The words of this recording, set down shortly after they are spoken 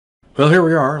Well, here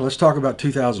we are. Let's talk about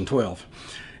 2012.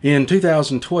 In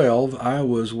 2012, I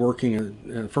was working in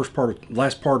the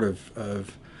last part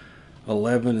of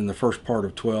 11 and the first part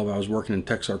of 12. I was working in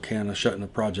Texarkana, shutting the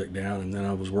project down, and then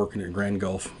I was working at Grand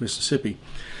Gulf, Mississippi,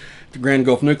 the Grand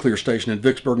Gulf Nuclear Station in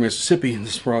Vicksburg, Mississippi. And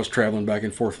this is where I was traveling back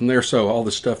and forth from there. So all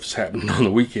this stuff is happening on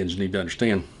the weekends. You need to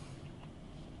understand.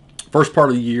 First part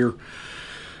of the year,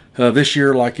 this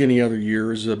year, like any other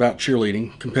year, is about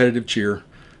cheerleading, competitive cheer.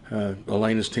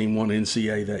 Elena's team won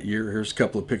NCAA that year. Here's a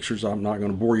couple of pictures. I'm not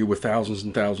going to bore you with thousands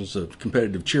and thousands of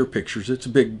competitive cheer pictures. It's a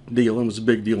big deal, and it was a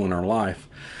big deal in our life.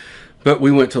 But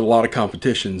we went to a lot of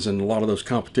competitions, and a lot of those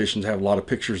competitions have a lot of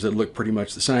pictures that look pretty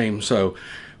much the same. So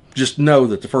just know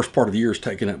that the first part of the year is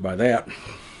taken up by that.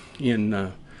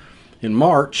 In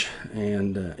March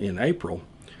and in April,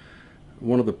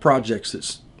 one of the projects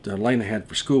that Elena had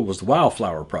for school was the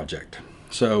Wildflower Project.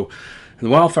 So in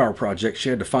the Wildflower Project, she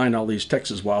had to find all these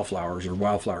Texas wildflowers, or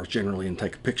wildflowers generally, and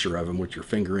take a picture of them with your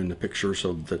finger in the picture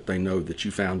so that they know that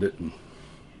you found it. And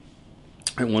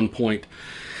at one point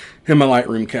in my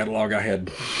Lightroom catalog, I had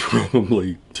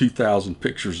probably 2,000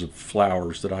 pictures of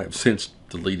flowers that I have since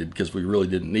deleted because we really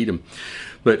didn't need them.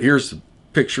 But here's the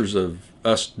pictures of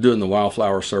us doing the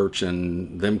wildflower search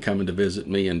and them coming to visit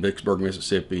me in Vicksburg,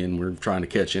 Mississippi, and we're trying to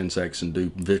catch insects and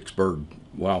do Vicksburg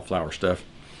wildflower stuff.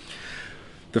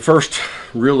 The first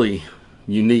really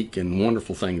unique and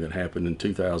wonderful thing that happened in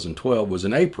 2012 was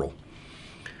in April.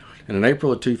 And in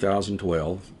April of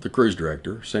 2012, the cruise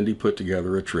director, Cindy, put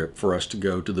together a trip for us to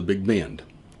go to the Big Bend,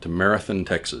 to Marathon,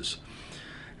 Texas.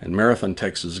 And Marathon,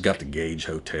 Texas has got the Gage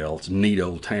Hotel. It's a neat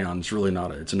old town. It's really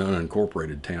not it's an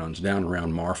unincorporated town. It's down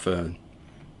around Marfa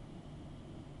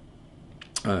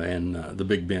and the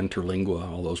Big Bend,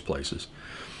 Terlingua, all those places.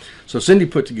 So Cindy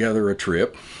put together a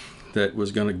trip that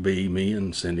was going to be me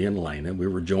and Cindy and Elena. We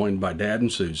were joined by Dad and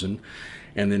Susan,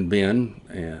 and then Ben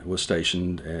was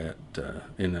stationed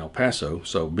in El Paso.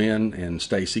 So Ben and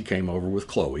Stacy came over with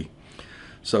Chloe.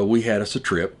 So we had us a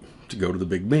trip to go to the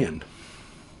Big Bend.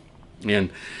 And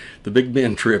the Big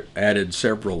Bend trip added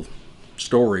several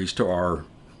stories to our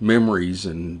memories,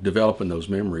 and developing those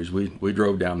memories. We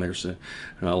drove down there. So,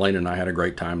 Elena and I had a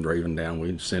great time driving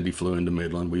down. Cindy flew into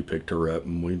Midland. We picked her up,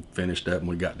 and we finished up, and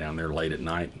we got down there late at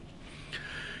night.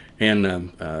 And,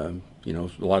 you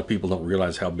know, a lot of people don't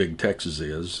realize how big Texas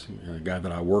is. A guy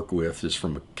that I work with is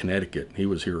from Connecticut. He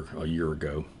was here a year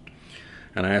ago.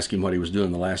 And I asked him what he was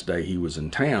doing the last day he was in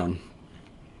town.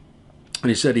 And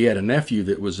he said he had a nephew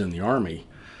that was in the Army,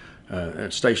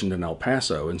 stationed in El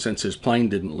Paso. And since his plane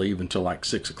didn't leave until like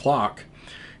 6 o'clock,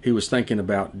 he was thinking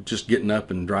about just getting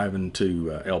up and driving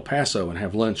to El Paso and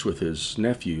have lunch with his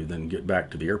nephew, then get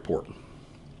back to the airport.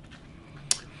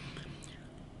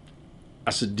 I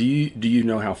said, do you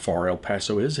know how far El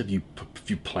Paso is? Have you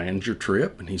planned your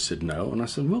trip? And he said, no. And I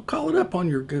said, well, call it up on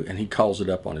your Google. And he calls it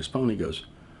up on his phone. He goes,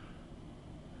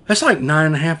 that's like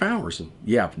 9.5 hours. And,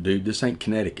 yeah, dude, this ain't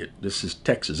Connecticut. This is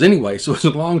Texas. Anyway, so it's a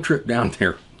long trip down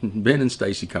there. Ben and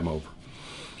Stacy come over.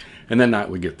 And that night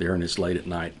we get there, and it's late at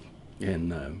night.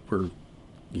 And we're,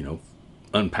 you know,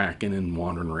 unpacking and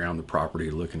wandering around the property,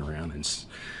 looking around. And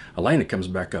Elena comes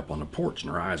back up on the porch,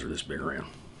 and her eyes are this big around.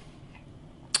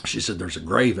 She said, there's a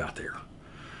grave out there.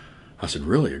 I said,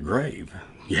 really, a grave?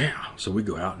 Yeah. So we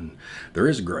go out, and there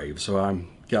is a grave. So I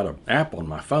got an app on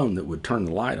my phone that would turn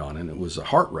the light on, and it was a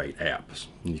heart rate app.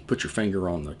 And you put your finger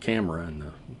on the camera, and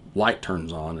the light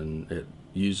turns on, and it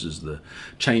uses the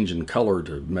change in color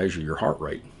to measure your heart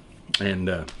rate.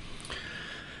 And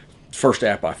first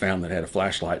app I found that had a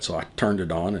flashlight, so I turned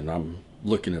it on, and I'm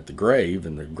looking at the grave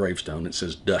and the gravestone. It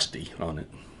says Dusty on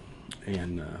it.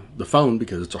 And the phone,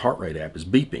 because it's a heart rate app, is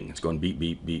beeping. It's going beep,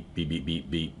 beep, beep, beep, beep,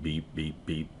 beep, beep, beep, beep,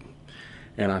 beep.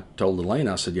 And I told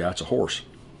Elena, I said, yeah, it's a horse.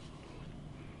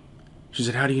 She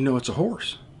said, how do you know it's a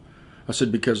horse? I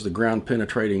said, because the ground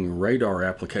penetrating radar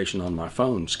application on my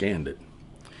phone scanned it.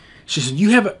 She said,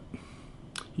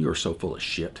 you are so full of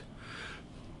shit,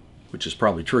 which is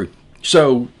probably true.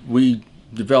 So we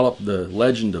developed the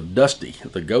legend of Dusty,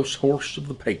 the ghost horse of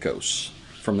the Pecos,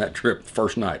 from that trip.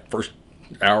 First night, first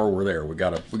hour we're there, we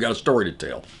got a story to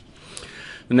tell.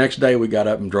 The next day we got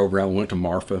up and drove around. We went to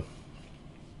Marfa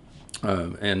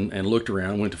and looked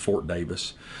around. Went to Fort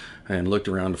Davis and looked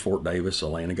around to Fort Davis.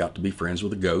 Elena got to be friends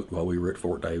with a goat while we were at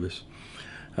Fort Davis.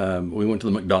 We went to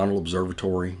the McDonald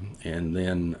Observatory, and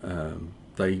then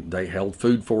they held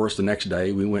food for us the next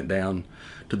day. We went down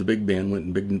to the Big Bend,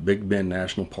 went in Big Bend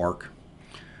National Park.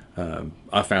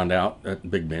 I found out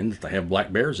at Big Bend that they have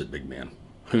black bears at Big Bend.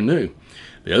 Who knew?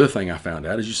 The other thing I found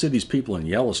out is you see these people in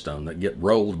Yellowstone that get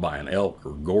rolled by an elk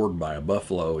or gored by a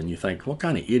buffalo, and you think, what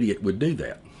kind of idiot would do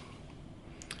that?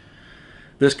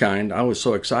 this kind. I was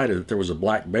so excited that there was a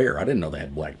black bear. I didn't know they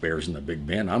had black bears in the Big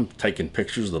Bend. I'm taking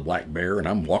pictures of the black bear, and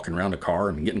I'm walking around the car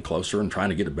and getting closer and trying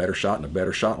to get a better shot and a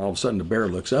better shot. And all of a sudden, the bear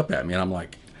looks up at me, and I'm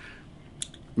like,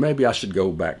 maybe I should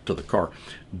go back to the car.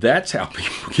 That's how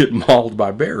people get mauled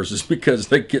by bears, is because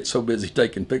they get so busy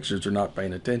taking pictures they're not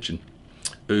paying attention.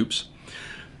 Oops.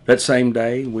 That same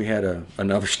day, we had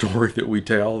another story that we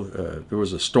tell. There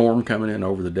was a storm coming in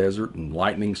over the desert, and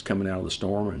lightning's coming out of the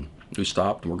storm, and we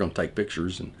stopped, and we're going to take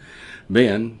pictures. And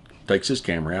Ben takes his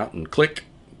camera out and click,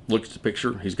 looks at the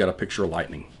picture. He's got a picture of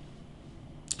lightning.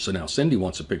 So now Cindy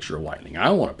wants a picture of lightning.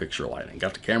 I want a picture of lightning.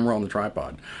 Got the camera on the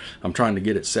tripod. I'm trying to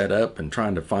get it set up and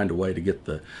trying to find a way to get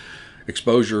the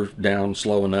exposure down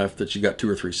slow enough that you got 2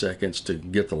 or 3 seconds to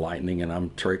get the lightning, and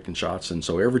I'm taking shots. And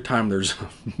so every time there's a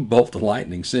bolt of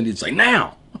lightning, Cindy'd say,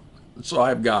 now! So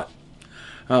I've got,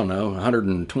 I don't know,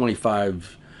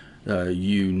 125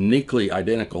 uniquely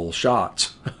identical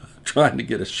shots trying to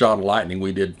get a shot of lightning.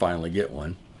 We did finally get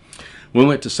one. We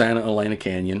went to Santa Elena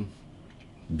Canyon.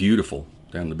 Beautiful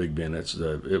down the Big Bend.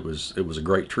 It was a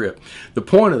great trip. The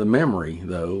point of the memory,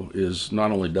 though, is not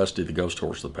only Dusty the ghost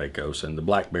horse of the Pecos, and the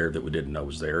black bear that we didn't know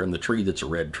was there, and the tree that's a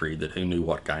red tree that who knew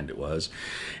what kind it was,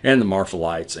 and the Marfa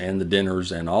lights, and the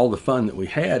dinners, and all the fun that we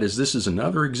had. Is this is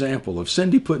another example of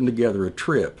Cindy putting together a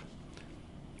trip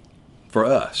for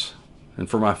us and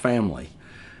for my family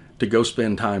to go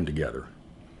spend time together.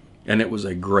 And it was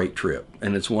a great trip,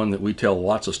 and it's one that we tell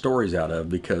lots of stories out of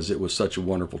because it was such a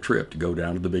wonderful trip to go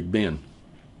down to the Big Bend.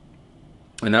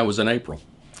 And that was in April.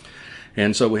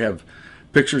 And so we have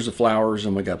pictures of flowers,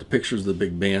 and we got the pictures of the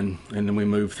Big Bend, and then we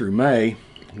moved through May.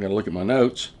 I got to look at my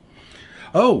notes.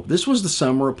 Oh, this was the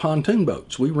summer of pontoon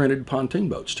boats. We rented pontoon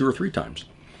boats 2 or 3 times.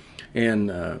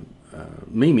 And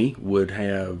Mimi would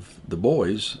have the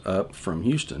boys up from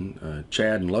Houston,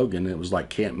 Chad and Logan. It was like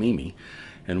Camp Mimi.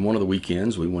 And one of the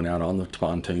weekends, we went out on the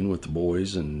pontoon with the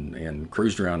boys and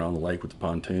cruised around on the lake with the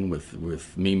pontoon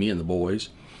with Mimi and the boys.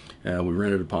 We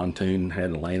rented a pontoon,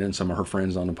 had Elena and some of her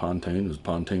friends on the pontoon. It was a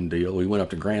pontoon deal. We went up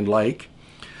to Grand Lake.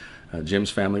 Jim's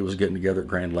family was getting together at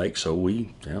Grand Lake, so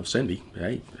we, Cindy,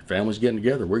 hey, family's getting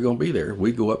together. We're going to be there.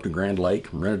 We go up to Grand Lake,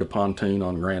 rented a pontoon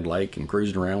on Grand Lake, and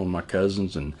cruised around with my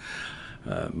cousins and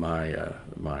my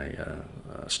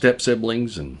step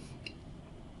siblings, and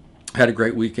had a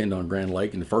great weekend on Grand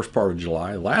Lake. In the first part of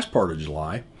July, the last part of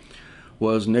July,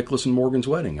 was Nicholas and Morgan's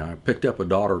wedding. I picked up a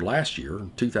daughter last year,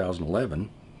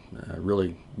 2011.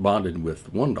 Really bonded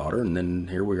with one daughter, and then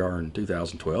here we are in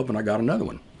 2012, and I got another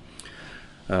one.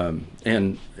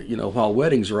 And, while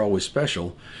weddings are always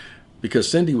special,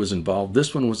 because Cindy was involved,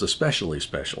 this one was especially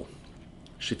special.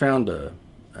 She found a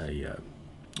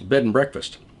bed and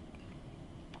breakfast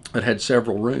that had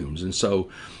several rooms, and so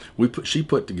she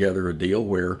put together a deal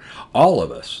where all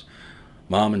of us,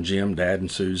 Mom and Jim, Dad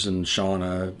and Susan,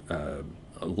 Shauna,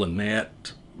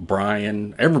 Lynette,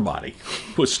 Brian, everybody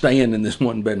was staying in this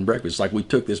one bed and breakfast. Like we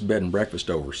took this bed and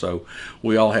breakfast over, so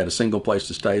we all had a single place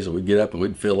to stay. So we'd get up and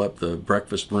we'd fill up the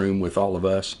breakfast room with all of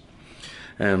us,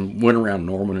 and went around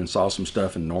Norman and saw some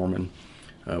stuff in Norman.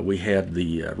 We had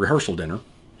the rehearsal dinner,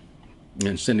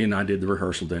 and Cindy and I did the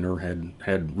rehearsal dinner.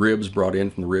 Had ribs brought in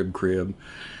from the rib crib,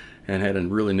 and had a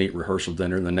really neat rehearsal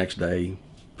dinner. The next day,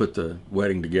 put the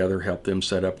wedding together, helped them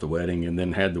set up the wedding, and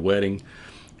then had the wedding.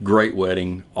 Great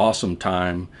wedding, awesome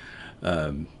time.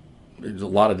 A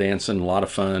lot of dancing, a lot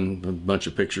of fun, a bunch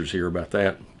of pictures here about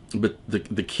that. But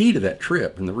the key to that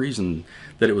trip, and the reason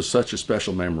that it was such a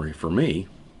special memory for me,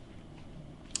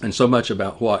 and so much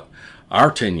about what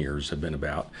our 10 years have been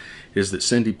about, is that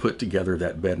Cindy put together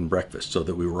that bed and breakfast so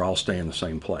that we were all staying in the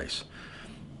same place.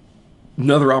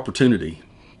 Another opportunity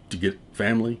to get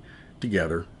family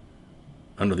together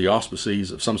under the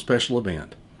auspices of some special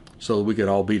event, so that we could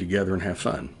all be together and have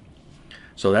fun.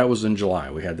 So that was in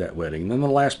July. We had that wedding. And then the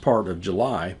last part of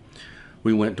July,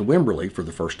 we went to Wimberley for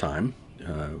the first time.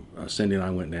 Cindy and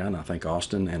I went down. I think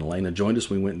Austin and Elena joined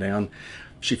us. We went down.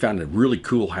 She found a really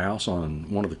cool house on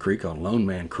one of the creek, on Lone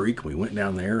Man Creek. We went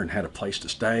down there and had a place to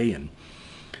stay. And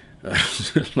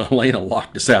Elena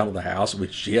locked us out of the house.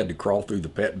 She had to crawl through the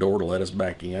pet door to let us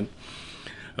back in.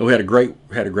 We had a great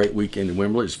weekend in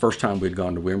Wimberley. It's the first time we'd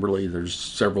gone to Wimberley. There's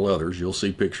several others you'll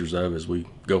see pictures of as we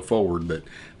go forward, but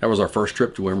that was our first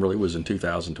trip to Wimberley. Was in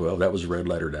 2012. That was a red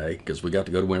letter day because we got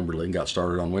to go to Wimberley and got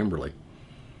started on Wimberley.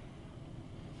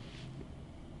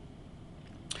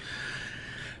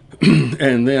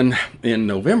 And then in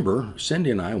November,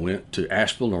 Cindy and I went to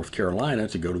Asheville, North Carolina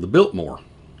to go to the Biltmore.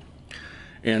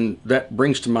 And that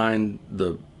brings to mind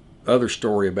the other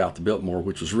story about the Biltmore,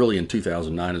 which was really in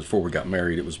 2009, is before we got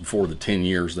married. It was before the 10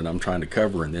 years that I'm trying to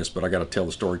cover in this, but I got to tell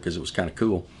the story because it was kind of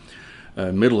cool.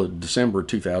 middle of December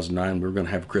 2009, we were going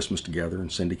to have Christmas together,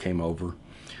 and Cindy came over.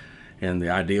 And the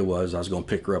idea was I was going to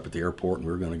pick her up at the airport, and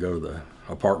we were going to go to the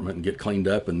apartment and get cleaned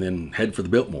up and then head for the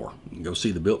Biltmore and go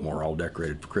see the Biltmore all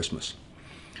decorated for Christmas.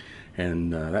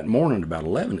 And that morning, about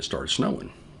 11, it started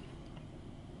snowing.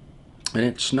 And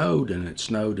it snowed, and it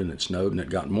snowed, and it snowed, and it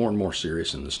got more and more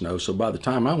serious in the snow. So by the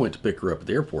time I went to pick her up at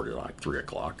the airport at like 3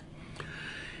 o'clock,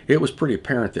 it was pretty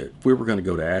apparent that if we were going to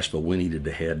go to Asheville, we needed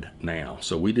to head now.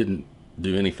 So we didn't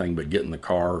do anything but get in the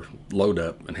car, load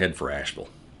up, and head for Asheville.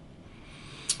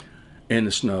 And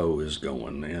the snow is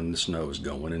going, and the snow is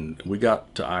going. And we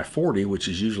got to I-40, which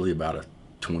is usually about a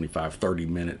 25,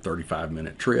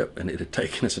 35-minute trip, and it had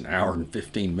taken us an hour and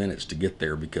 15 minutes to get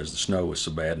there because the snow was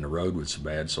so bad and the road was so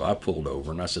bad. So I pulled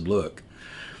over and I said, look,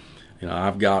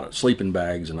 I've got sleeping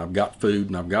bags, and I've got food,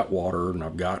 and I've got water, and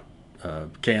I've got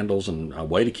candles, and a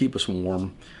way to keep us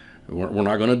warm. We're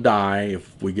not going to die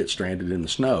if we get stranded in the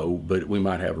snow, but we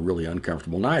might have a really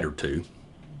uncomfortable night or two.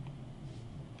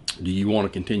 Do you want to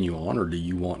continue on, or do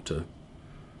you want to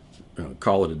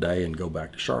call it a day and go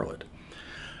back to Charlotte?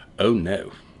 Oh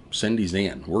no, Cindy's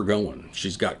in. We're going.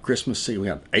 She's got Christmas CDs. We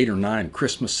got 8 or 9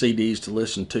 Christmas CDs to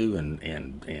listen to,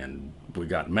 and we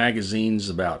got magazines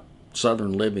about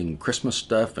Southern living Christmas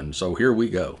stuff, and so here we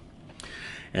go.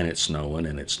 And it's snowing,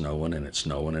 and it's snowing, and it's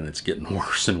snowing, and it's getting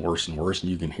worse and worse and worse, and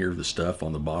you can hear the stuff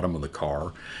on the bottom of the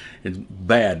car. It's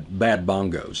bad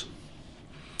bongos.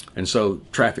 And so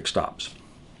traffic stops.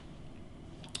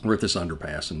 We're at this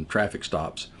underpass, and traffic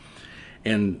stops,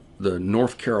 and the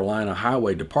North Carolina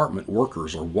Highway Department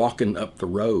workers are walking up the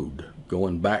road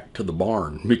going back to the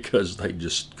barn because they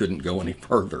just couldn't go any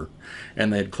further.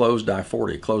 And they had closed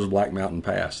I-40, closed Black Mountain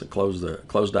Pass, closed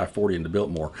I-40 into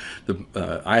Biltmore.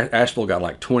 Asheville got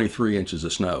like 23 inches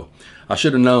of snow. I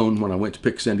should have known when I went to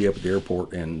pick Cindy up at the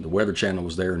airport, and the Weather Channel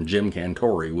was there, and Jim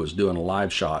Cantori was doing a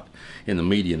live shot in the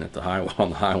median at the highway, on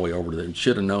the highway over there.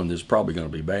 Should have known this was probably going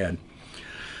to be bad.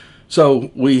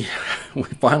 So we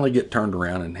finally get turned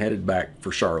around and headed back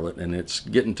for Charlotte, and it's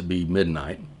getting to be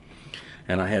midnight.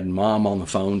 And I had Mom on the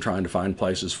phone trying to find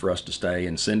places for us to stay,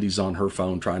 and Cindy's on her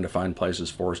phone trying to find places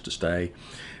for us to stay.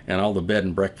 And all the bed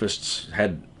and breakfasts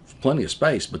had plenty of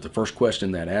space, but the first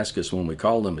question they'd ask us when we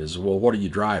called them is, well, what are you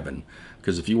driving?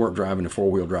 Because if you weren't driving a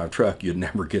four-wheel drive truck, you'd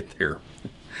never get there.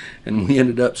 And we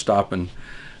ended up stopping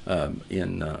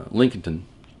in Lincolnton,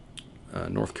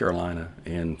 North Carolina,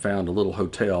 and found a little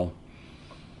hotel.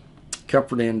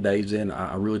 Comfort Inn, Days Inn,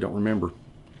 I really don't remember.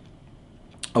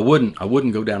 I wouldn't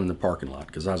go down in the parking lot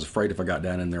because I was afraid if I got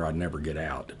down in there I'd never get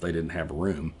out if they didn't have a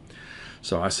room.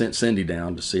 So I sent Cindy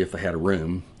down to see if they had a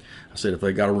room. I said, if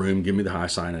they got a room, give me the high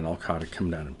sign and I'll kind of come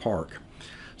down and park.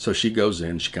 So she goes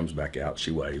in, she comes back out,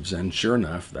 she waves, and sure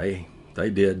enough, they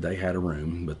did. They had a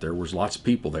room, but there was lots of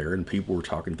people there, and people were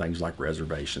talking things like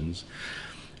reservations.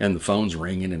 And the phone's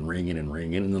ringing and ringing and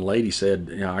ringing. And the lady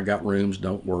said, I got rooms,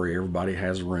 don't worry, everybody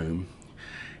has a room.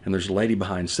 And there's a lady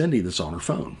behind Cindy that's on her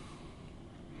phone.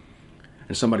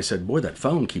 And somebody said, boy, that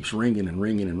phone keeps ringing and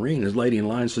ringing and ringing. This lady in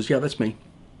line says, yeah, that's me.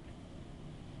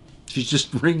 She's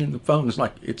just ringing the phone. It's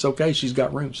like, it's okay, she's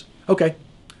got rooms. Okay.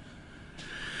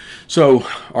 So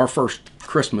our first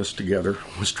Christmas together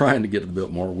was trying to get to the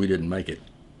Biltmore. We didn't make it.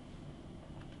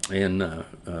 And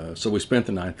so we spent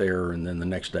the night there, and then the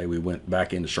next day we went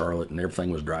back into Charlotte, and everything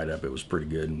was dried up. It was pretty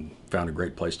good, and found a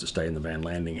great place to stay in the Van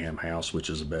Landingham house, which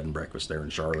is a bed and breakfast there in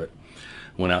Charlotte.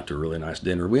 Went out to a really nice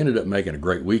dinner. We ended up making a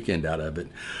great weekend out of it,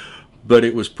 but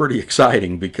it was pretty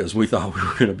exciting because we thought we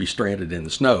were going to be stranded in the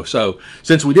snow. So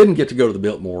since we didn't get to go to the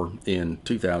Biltmore in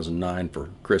 2009 for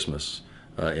Christmas,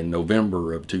 in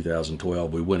November of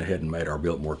 2012, we went ahead and made our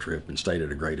Biltmore trip and stayed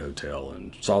at a great hotel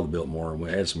and saw the Biltmore, and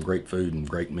we had some great food and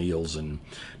great meals and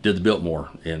did the Biltmore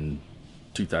in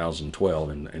 2012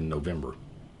 in November.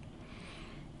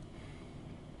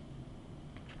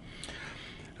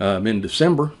 In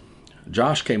December,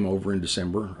 Josh came over in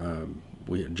December.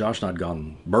 Josh and I had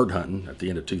gone bird hunting at the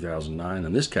end of 2009.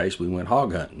 In this case, we went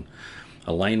hog hunting.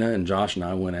 Elena and Josh and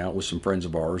I went out with some friends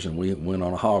of ours, and we went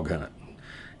on a hog hunt.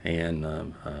 And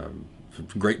a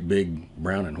great big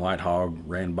brown and white hog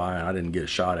ran by, and I didn't get a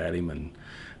shot at him. And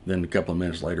then a couple of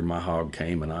minutes later, my hog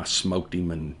came, and I smoked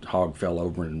him, and the hog fell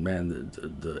over. And man,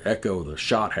 the echo of the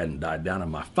shot hadn't died down,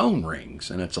 and my phone rings,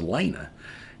 and it's Elena.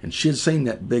 And she had seen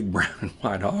that big brown and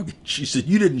white hog. And she said,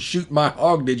 "You didn't shoot my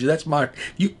hog, did you?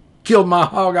 You killed my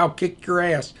hog. I'll kick your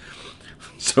ass."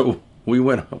 So we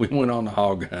went on the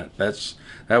hog hunt.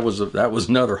 That was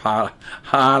another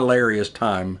hilarious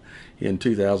time. In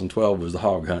 2012 was the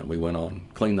hog hunt we went on,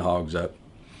 cleaned the hogs up.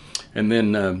 And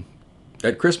then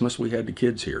at Christmas, we had the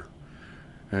kids here.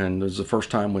 And it was the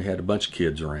first time we had a bunch of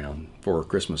kids around for a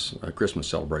Christmas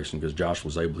celebration, because Josh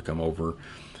was able to come over.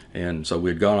 And so we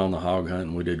had gone on the hog hunt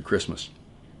and we did Christmas.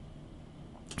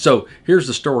 So here's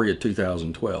the story of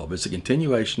 2012. It's a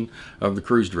continuation of the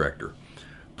cruise director,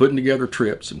 putting together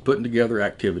trips and putting together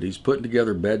activities, putting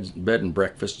together bed and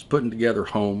breakfasts, putting together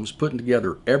homes, putting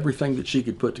together everything that she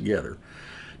could put together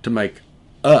to make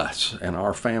us and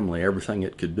our family everything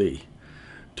it could be.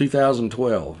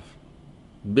 2012,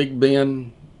 Big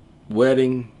Ben,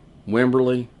 wedding,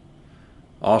 Wimberley,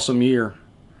 awesome year.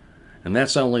 And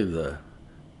that's only the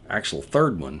actual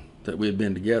third one that we had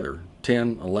been together.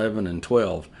 10, 11, and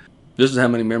 12. This is how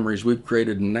many memories we've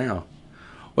created now.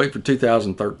 Wait for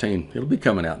 2013. It'll be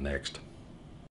coming out next.